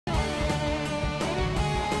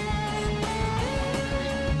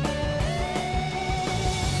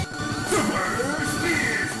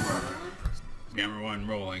Camera 1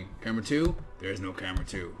 rolling. Camera 2, there's no camera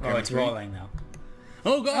 2. Camera it's 3. rolling now.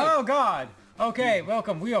 Oh god! Oh god! Okay,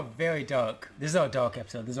 welcome. We are very dark. This is our dark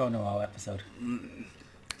episode. This is our noir episode.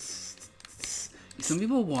 Some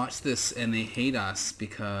people watch this and they hate us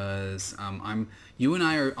because you and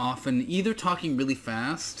I are often either talking really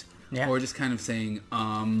fast or just kind of saying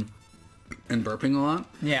and burping a lot.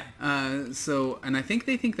 Yeah. And I think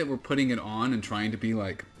they think that we're putting it on and trying to be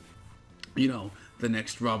like, you know, the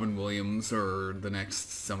next Robin Williams or the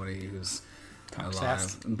next somebody who's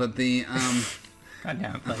alive. But the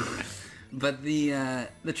Goddamn, but the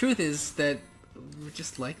truth is that we're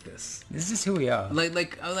just like this. This is who we are.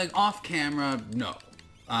 Like off camera, no.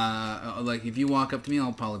 Like if you walk up to me,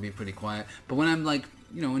 I'll probably be pretty quiet. But when I'm like,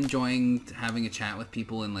 you know, enjoying having a chat with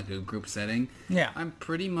people in like a group setting, I'm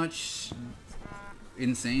pretty much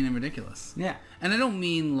insane and ridiculous. Yeah. And I don't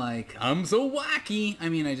mean like I'm so wacky. I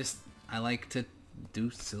mean I like to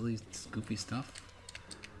do silly, goofy stuff.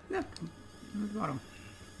 Yeah. The bottom.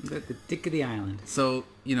 The dick of the island. So,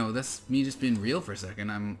 you know, that's me just being real for a second.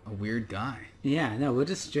 I'm a weird guy. Yeah, no, we're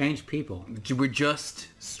just strange people. We're just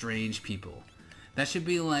strange people. That should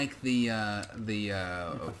be like the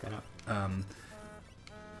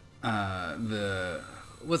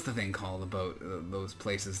what's the thing called about those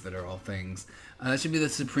places that are all things? That should be the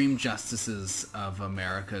Supreme Justices of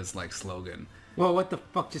America's like slogan. Well, what the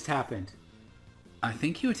fuck just happened? I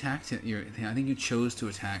think you attacked it. I think you chose to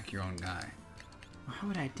attack your own guy. How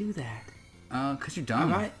would I do that? 'Cause you're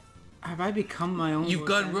dumb. Have I become my own? You've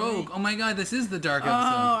gone rogue. Oh my god, this is the dark episode.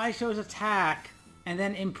 Oh, I chose attack and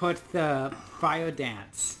then input the fire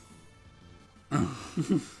dance.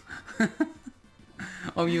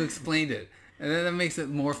 Oh, you explained it. And that makes it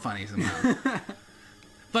more funny somehow.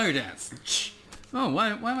 Fire dance. Oh, why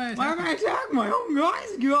am I attacking? Why am I attacking my own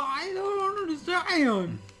guys? I don't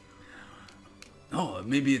understand. Oh,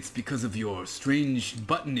 maybe it's because of your strange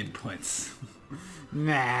button inputs.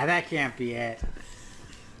 Nah, that can't be it.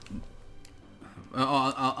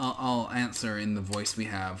 I'll answer in the voice we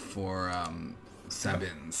have for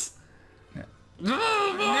Sabins.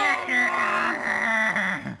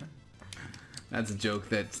 That's a joke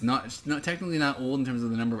that's not technically not old in terms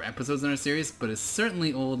of the number of episodes in our series, but it's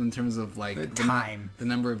certainly old in terms of like the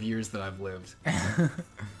number of years that I've lived. I'm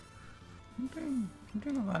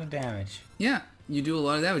doing a lot of damage. Yeah, you do a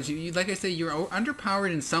lot of damage. You like I say, you're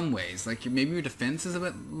underpowered in some ways. Like maybe your defense is a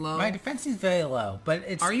bit low. My defense is very low, but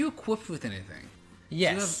it's... Are you equipped with anything?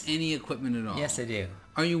 Yes. Do you have any equipment at all? Yes, I do.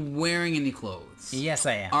 Are you wearing any clothes? Yes,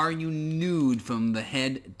 I am. Are you nude from the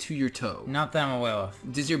head to your toe? Not that I'm aware of.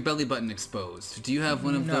 Is your belly button exposed? Do you have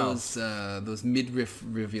one of those midriff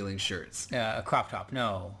revealing shirts? A crop top?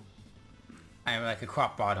 No. I'm like a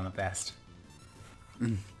crop bottom at best.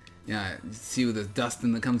 Yeah, see with the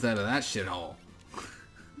dusting that comes out of that shithole.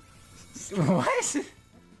 What?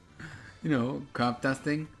 You know, crop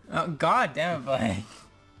dusting. Oh, god damn it, Blake.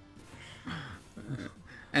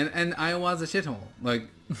 And Iowa's a shithole. Like,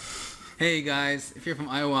 hey guys, if you're from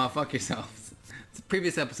Iowa, fuck yourselves. The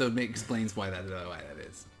previous episode explains why that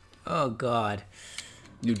is. Oh god.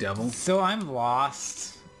 You devil. So I'm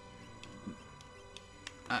lost.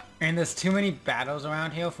 And there's too many battles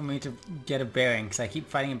around here for me to get a bearing, because I keep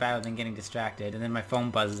fighting a battle and getting distracted, and then my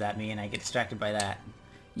phone buzzes at me and I get distracted by that.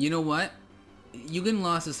 You know what? You getting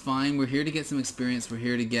lost is fine. We're here to get some experience. We're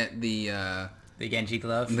here to get the Genji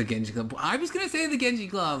glove? The Genji glove. I was going to say the Genji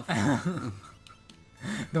glove.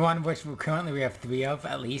 The one which currently we have 3 of,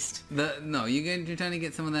 at least. No, you're trying to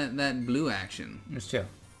get some of that blue action. It's true.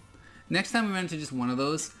 Next time we run into just one of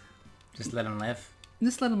those... Just let him live?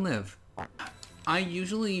 Just let him live. I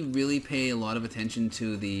usually really pay a lot of attention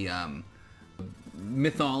to the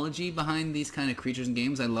mythology behind these kind of creatures in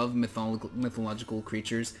games. I love mythological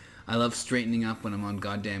creatures. I love straightening up when I'm on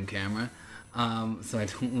goddamn camera. So I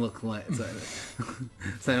don't look like so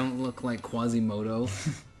I don't look like Quasimodo.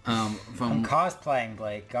 I'm cosplaying,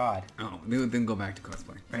 Blake. God. Oh, then go back to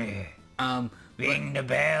cosplay. Ring the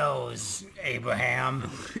bells, Abraham.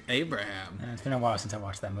 Abraham. It's been a while since I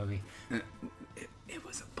watched that movie. It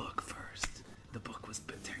was a book first. The book was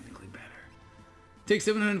technically better. Take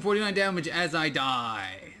 749 damage as I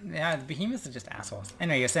die. Yeah, the behemoths are just assholes.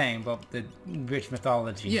 Anyway, you're saying about the rich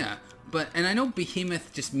mythology. Yeah, and I know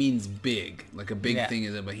behemoth just means big. Like a big thing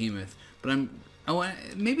is a behemoth. But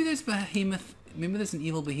maybe there's behemoth. Maybe there's an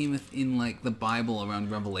evil behemoth in like the Bible around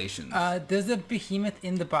Revelation. There's a behemoth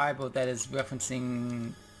in the Bible that is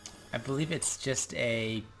referencing. I believe it's just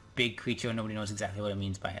a big creature, and nobody knows exactly what it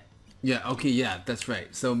means by it. Yeah. Okay. Yeah, that's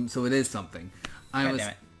right. So it is something.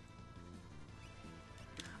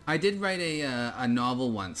 I I did write a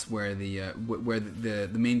novel once where the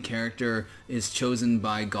main character is chosen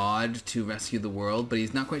by God to rescue the world, but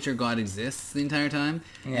he's not quite sure God exists the entire time,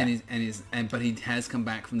 yeah. But he has come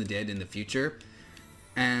back from the dead in the future,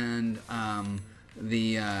 and as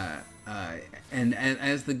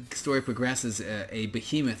the story progresses, a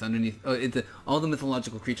behemoth underneath all the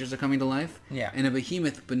mythological creatures are coming to life, yeah, and a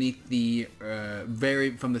behemoth beneath the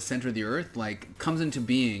from the center of the earth comes into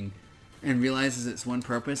being. And realizes its one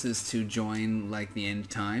purpose is to join the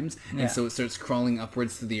end times, and so it starts crawling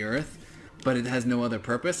upwards to the earth, but it has no other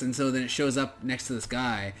purpose. And so then it shows up next to this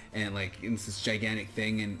guy, and it's this gigantic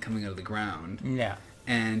thing and coming out of the ground. Yeah.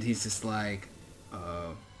 And he's just like,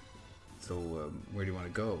 so where do you want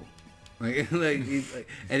to go? And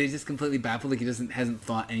he's just completely baffled. He hasn't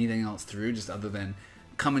thought anything else through, just other than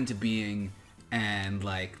come into being. And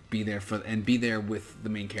be there with the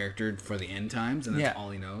main character for the end times, and that's all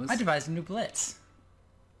he knows. I devised a new blitz.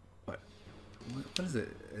 What is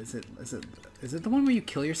it? Is it the one where you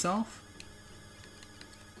kill yourself?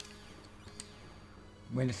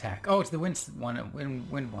 Wind attack. Oh, it's the wind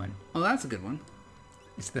one. Oh, that's a good one.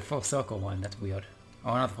 It's the full circle one. That's weird.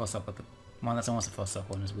 Oh, not the full circle, but the one that's almost a full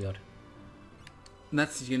circle one is weird.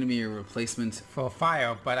 That's going to be your replacement for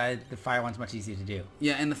fire, but the fire one's much easier to do.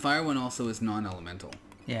 Yeah, and the fire one also is non-elemental.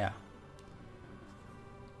 Yeah.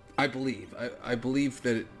 I believe. I believe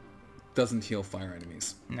that it doesn't heal fire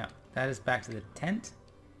enemies. No, that is back to the tent.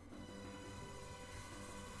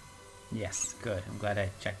 Yes, good. I'm glad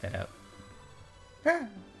I checked that out.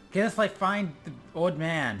 Get us find the old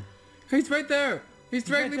man. He's right there. He's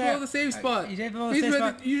directly below the save spot. He's right below the save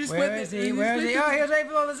spot. You just Where is he? Where is he? Oh, he's right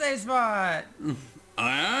below the save spot.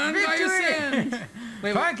 And by your sins.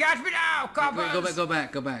 Wait, come on, catch me now, coppers! Wait, go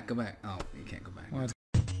back. Oh.